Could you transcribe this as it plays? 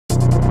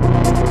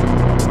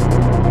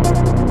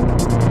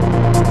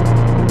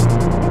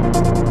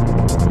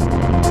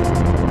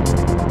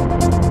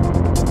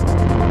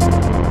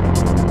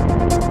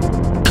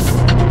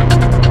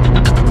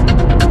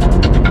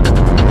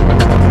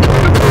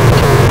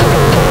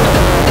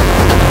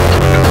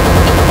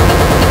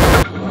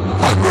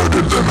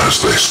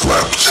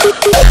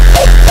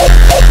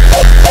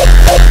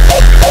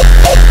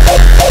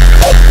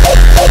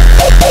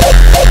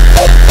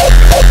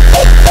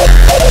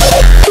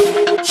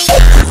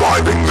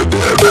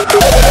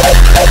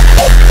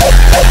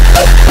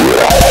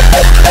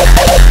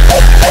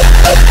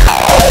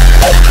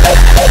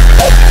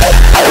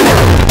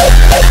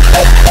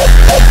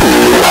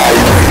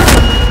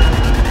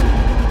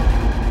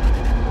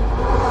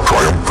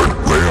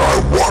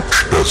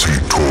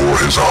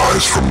his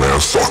eyes from their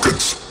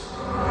sockets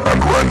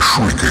and ran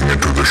shrieking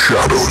into the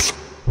shadows.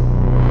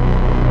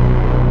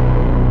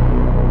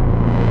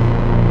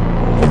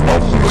 A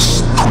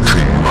mountainous,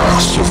 twitching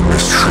mass of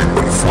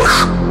misshapen flesh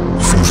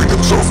fusing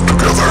itself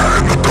together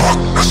in the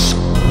darkness.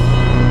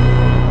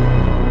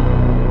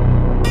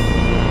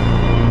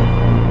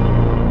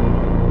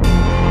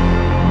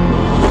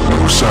 But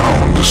no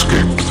sound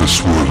escaped the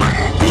swirling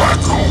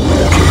black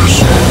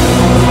waters.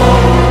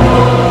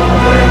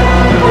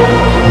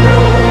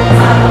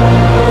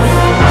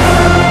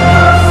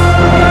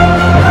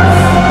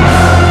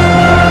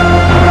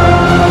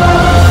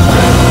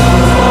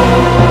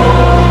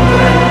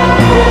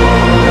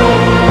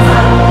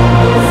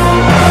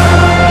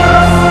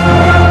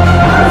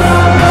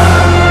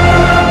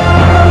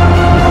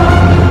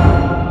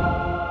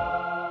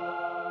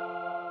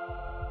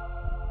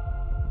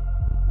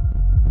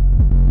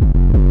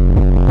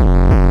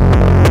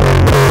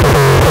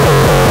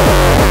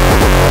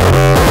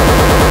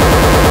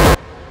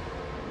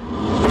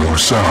 No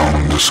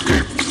sound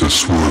escaped the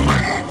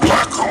swirling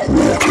black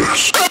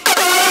waters.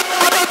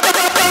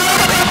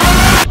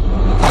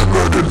 I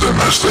murdered them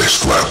as they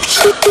slept.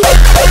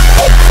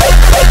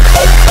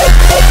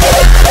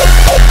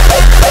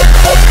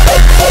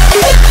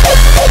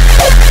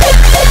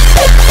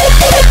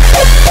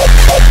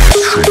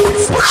 Misshapen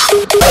flesh.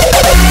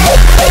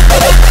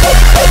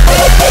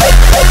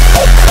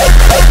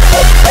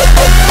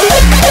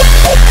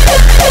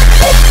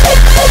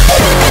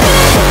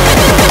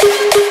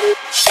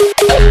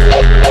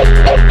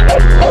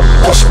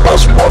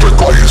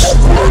 Spasmodically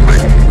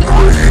squirming,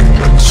 graying,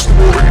 and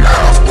snorting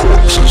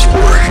half-corpses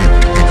were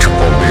heaped each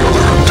upon the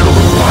other until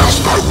at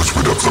last I was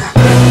rid of them.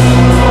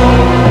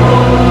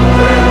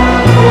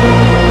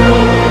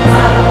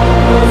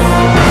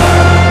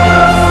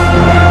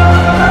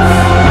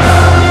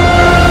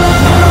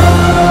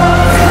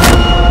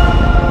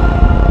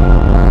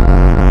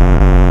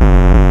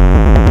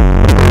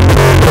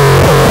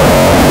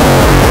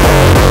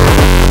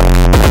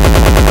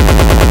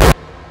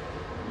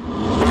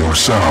 No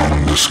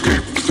sound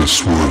escaped the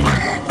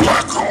swirling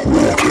black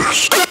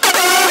waters.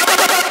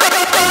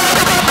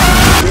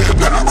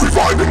 Dead,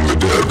 reviving the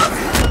dead.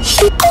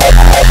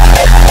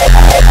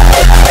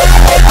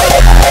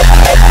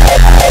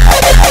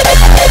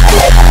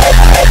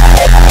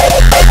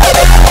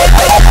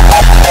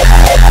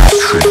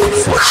 Shapen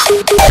flesh.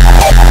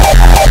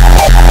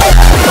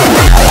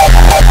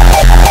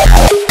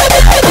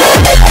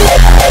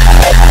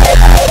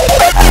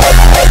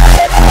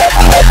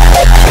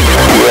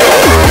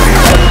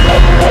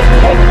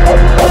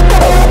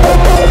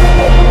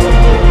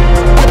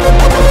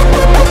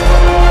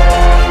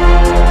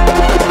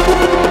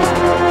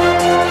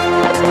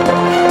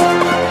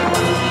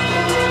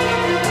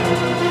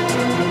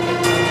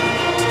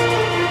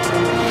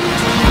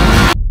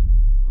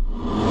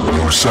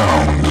 No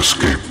sound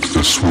escaped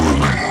the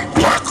swirling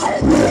black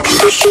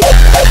waters.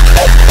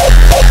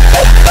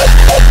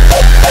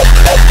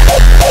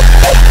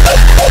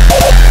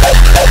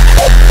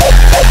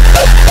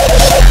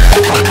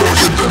 I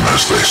murdered them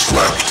as they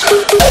slept.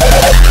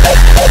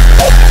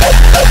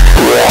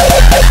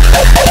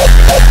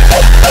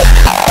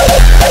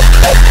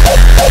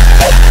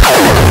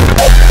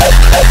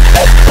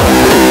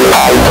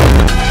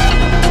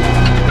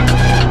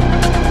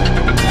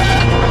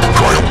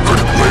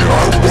 Triumphantly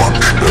I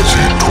watched as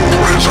he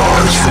tore his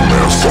eyes from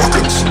their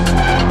sockets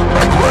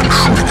and ran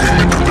shrieking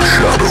into the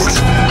shadows.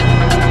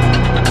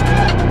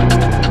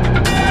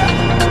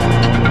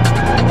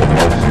 A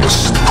mountainous,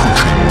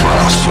 twitching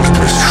mass of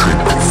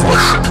misshapen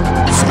flesh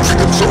fusing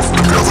itself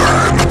together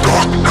in the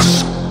darkness.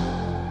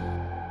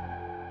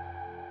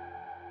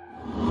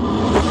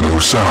 But no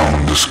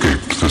sound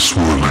escaped the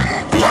swirling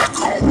black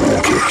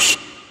waters.